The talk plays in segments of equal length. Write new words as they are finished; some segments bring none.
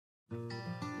Today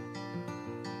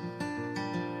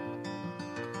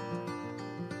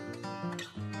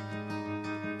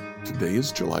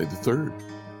is July the 3rd.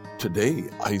 Today,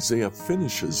 Isaiah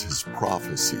finishes his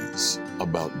prophecies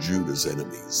about Judah's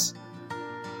enemies.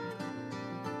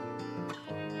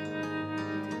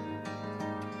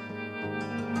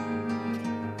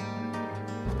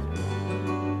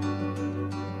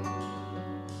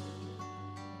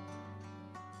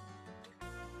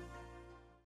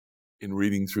 In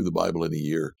reading through the Bible in a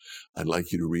year, I'd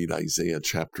like you to read Isaiah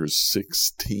chapters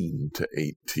 16 to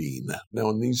 18. Now,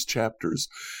 in these chapters,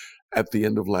 at the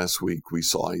end of last week, we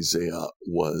saw Isaiah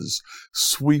was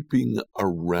sweeping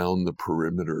around the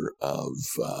perimeter of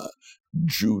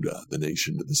Judah, the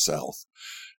nation to the south,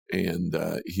 and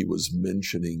he was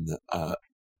mentioning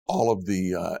all of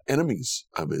the enemies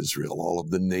of Israel, all of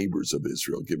the neighbors of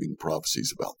Israel, giving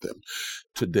prophecies about them.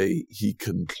 Today, he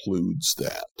concludes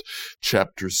that.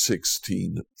 Chapter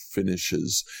 16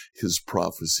 finishes his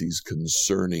prophecies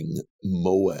concerning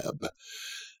Moab.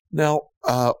 Now,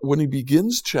 when he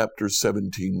begins chapter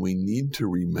 17, we need to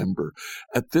remember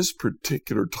at this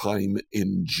particular time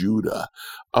in Judah,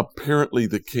 apparently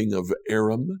the king of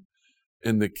Aram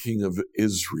and the king of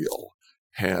Israel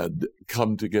had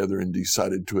come together and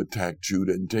decided to attack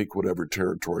Judah and take whatever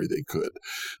territory they could.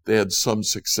 They had some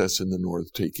success in the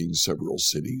north, taking several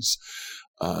cities.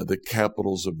 The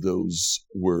capitals of those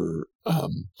were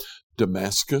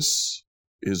Damascus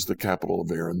is the capital of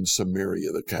Aram,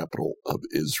 Samaria, the capital of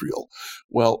Israel.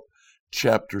 Well,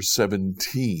 chapter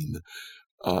 17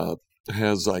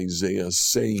 has Isaiah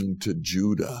saying to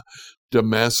Judah,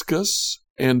 Damascus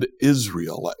and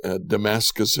Israel,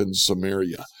 Damascus and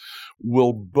Samaria,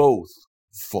 will both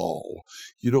fall.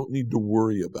 You don't need to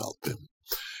worry about them.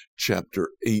 Chapter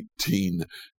 18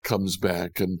 comes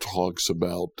back and talks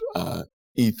about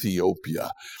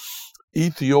Ethiopia.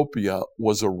 Ethiopia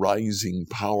was a rising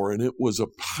power, and it was a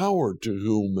power to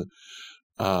whom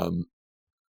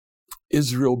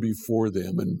Israel before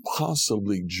them, and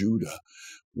possibly Judah,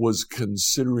 was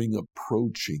considering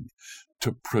approaching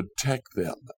to protect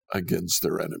them against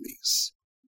their enemies.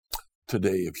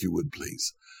 Today, if you would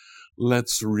please,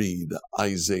 let's read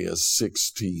Isaiah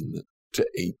 16 to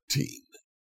 18.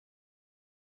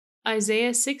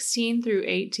 Isaiah 16 through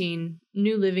 18,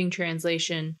 New Living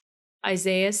Translation.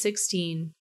 Isaiah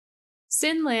 16.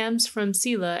 Send lambs from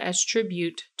Selah as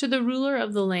tribute to the ruler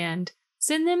of the land.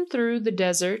 Send them through the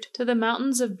desert to the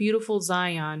mountains of beautiful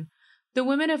Zion. The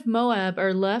women of Moab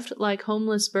are left like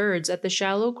homeless birds at the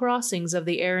shallow crossings of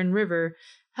the Arnon River.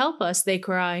 Help us, they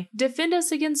cry. Defend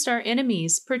us against our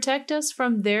enemies. Protect us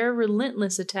from their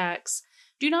relentless attacks.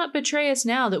 Do not betray us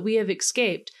now that we have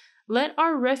escaped. Let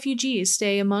our refugees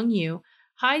stay among you.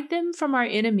 Hide them from our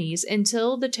enemies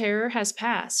until the terror has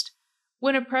passed.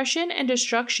 When oppression and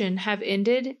destruction have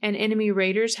ended and enemy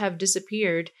raiders have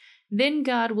disappeared, then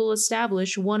God will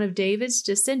establish one of David's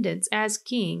descendants as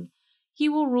king. He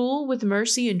will rule with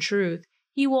mercy and truth.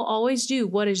 He will always do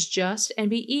what is just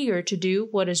and be eager to do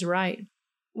what is right.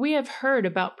 We have heard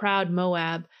about proud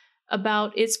Moab,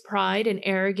 about its pride and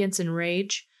arrogance and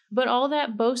rage, but all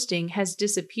that boasting has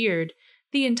disappeared.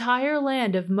 The entire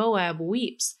land of Moab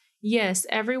weeps. Yes,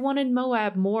 everyone in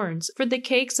Moab mourns for the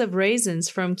cakes of raisins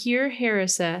from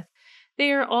Kir-Hareseth.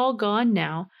 They are all gone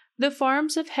now. The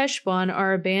farms of Heshbon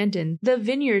are abandoned. The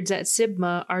vineyards at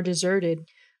Sibmah are deserted.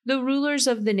 The rulers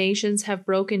of the nations have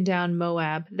broken down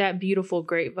Moab, that beautiful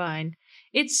grapevine.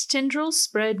 Its tendrils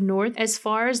spread north as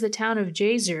far as the town of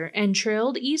Jazer and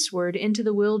trailed eastward into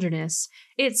the wilderness.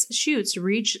 Its shoots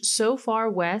reach so far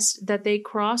west that they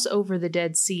cross over the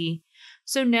Dead Sea.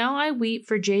 So now I weep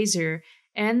for Jazer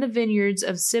and the vineyards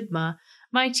of Sibmah.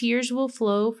 My tears will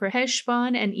flow for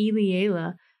Heshbon and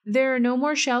Elealeh. There are no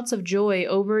more shouts of joy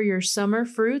over your summer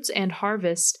fruits and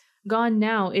harvest. Gone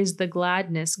now is the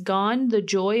gladness, gone the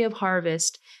joy of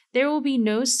harvest. There will be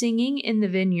no singing in the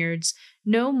vineyards,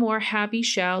 no more happy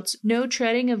shouts, no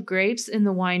treading of grapes in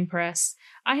the winepress.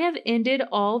 I have ended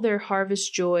all their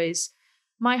harvest joys.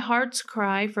 My heart's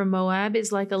cry for Moab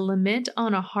is like a lament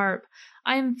on a harp.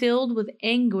 I am filled with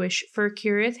anguish for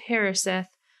Kiriath-Hareseth.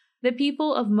 The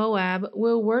people of Moab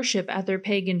will worship at their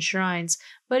pagan shrines,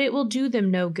 but it will do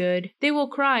them no good. They will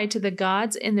cry to the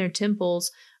gods in their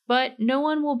temples, but no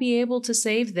one will be able to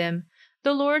save them.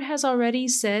 The Lord has already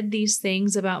said these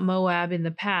things about Moab in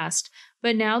the past,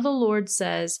 but now the Lord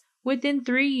says, within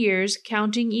 3 years,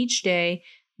 counting each day,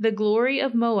 the glory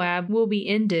of Moab will be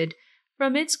ended.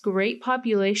 From its great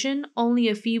population, only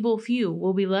a feeble few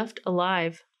will be left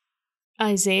alive.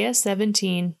 Isaiah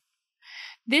 17.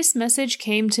 This message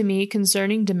came to me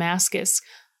concerning Damascus.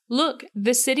 Look,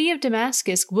 the city of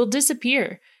Damascus will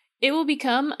disappear. It will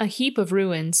become a heap of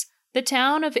ruins. The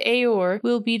town of Aor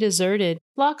will be deserted.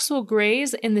 Flocks will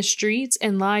graze in the streets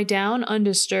and lie down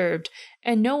undisturbed,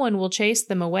 and no one will chase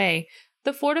them away.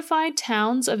 The fortified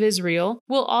towns of Israel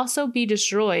will also be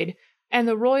destroyed, and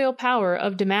the royal power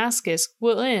of Damascus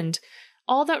will end.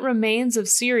 All that remains of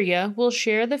Syria will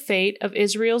share the fate of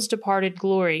Israel's departed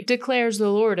glory, declares the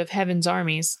Lord of heaven's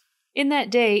armies. In that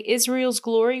day, Israel's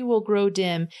glory will grow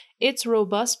dim, its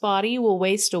robust body will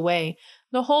waste away.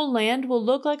 The whole land will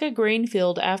look like a grain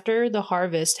field after the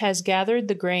harvest has gathered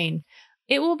the grain.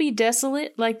 It will be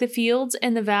desolate like the fields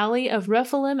in the valley of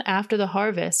Rephaim after the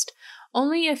harvest.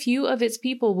 Only a few of its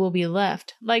people will be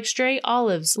left, like stray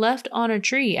olives left on a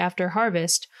tree after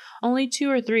harvest. Only 2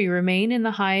 or 3 remain in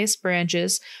the highest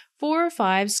branches, 4 or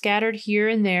 5 scattered here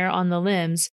and there on the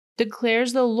limbs,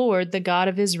 declares the Lord, the God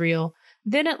of Israel.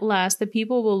 Then at last the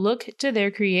people will look to their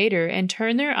Creator and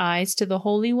turn their eyes to the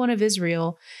Holy One of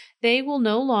Israel. They will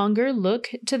no longer look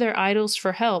to their idols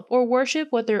for help or worship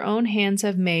what their own hands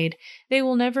have made. They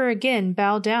will never again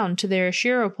bow down to their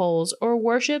Asherah poles or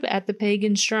worship at the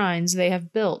pagan shrines they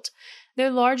have built.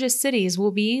 Their largest cities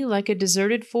will be like a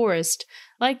deserted forest,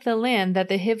 like the land that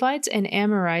the Hivites and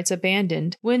Amorites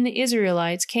abandoned when the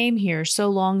Israelites came here so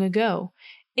long ago.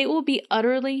 It will be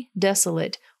utterly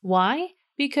desolate. Why?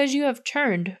 Because you have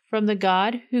turned from the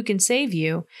God who can save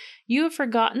you. You have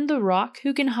forgotten the rock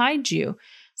who can hide you.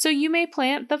 So you may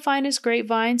plant the finest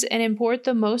grapevines and import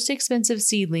the most expensive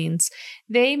seedlings.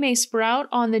 They may sprout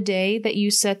on the day that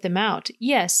you set them out.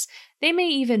 Yes, they may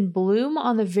even bloom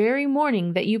on the very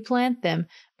morning that you plant them,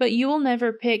 but you will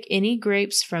never pick any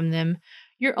grapes from them.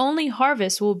 Your only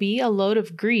harvest will be a load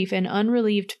of grief and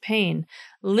unrelieved pain.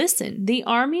 Listen, the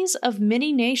armies of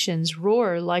many nations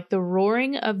roar like the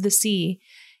roaring of the sea.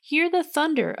 Hear the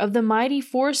thunder of the mighty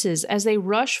forces as they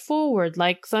rush forward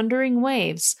like thundering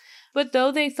waves. But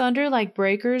though they thunder like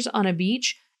breakers on a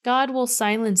beach, God will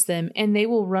silence them, and they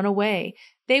will run away.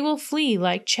 They will flee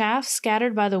like chaff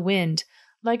scattered by the wind,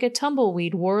 like a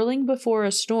tumbleweed whirling before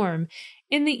a storm.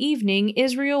 In the evening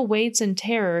Israel waits in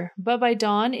terror, but by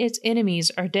dawn its enemies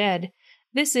are dead.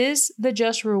 This is the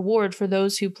just reward for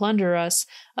those who plunder us,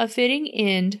 a fitting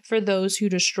end for those who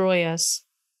destroy us.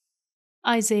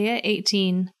 Isaiah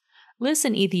 18.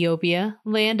 Listen, Ethiopia,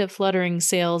 land of fluttering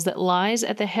sails that lies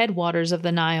at the headwaters of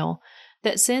the Nile,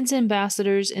 that sends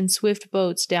ambassadors in swift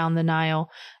boats down the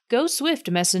Nile. Go swift,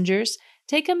 messengers.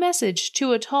 Take a message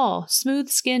to a tall,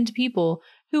 smooth-skinned people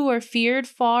who are feared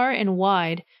far and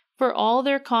wide for all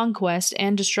their conquest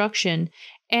and destruction,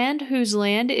 and whose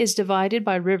land is divided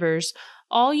by rivers.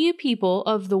 All you people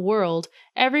of the world,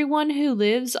 everyone who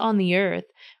lives on the earth,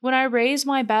 when I raise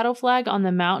my battle flag on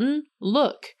the mountain,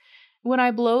 look. When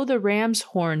I blow the ram's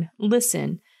horn,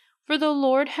 listen. For the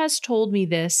Lord has told me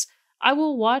this. I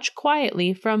will watch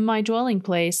quietly from my dwelling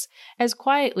place, as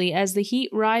quietly as the heat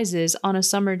rises on a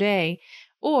summer day,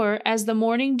 or as the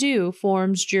morning dew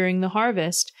forms during the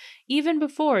harvest, even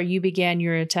before you began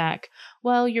your attack.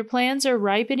 While your plans are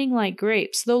ripening like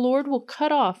grapes, the Lord will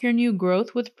cut off your new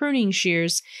growth with pruning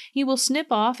shears. He will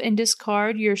snip off and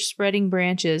discard your spreading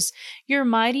branches. Your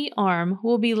mighty arm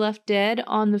will be left dead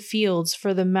on the fields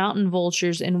for the mountain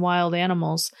vultures and wild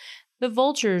animals. The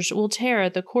vultures will tear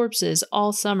at the corpses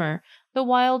all summer. The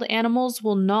wild animals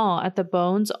will gnaw at the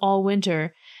bones all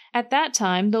winter. At that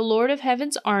time, the Lord of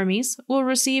heaven's armies will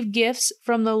receive gifts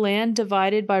from the land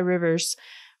divided by rivers,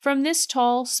 from this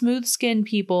tall, smooth-skinned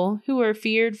people who are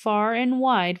feared far and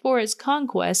wide for its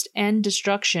conquest and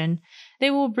destruction. They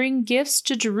will bring gifts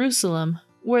to Jerusalem,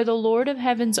 where the Lord of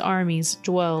heaven's armies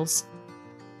dwells.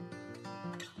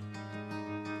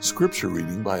 Scripture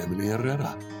reading by Emily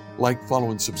Herrera. Like,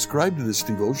 follow, and subscribe to this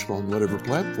devotional on whatever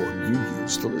platform you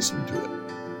use to listen to it.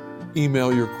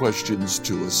 Email your questions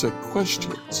to us at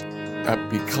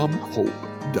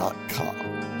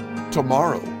questions@becomehope.com.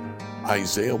 Tomorrow,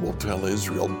 Isaiah will tell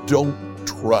Israel, don't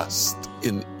trust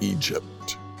in Egypt.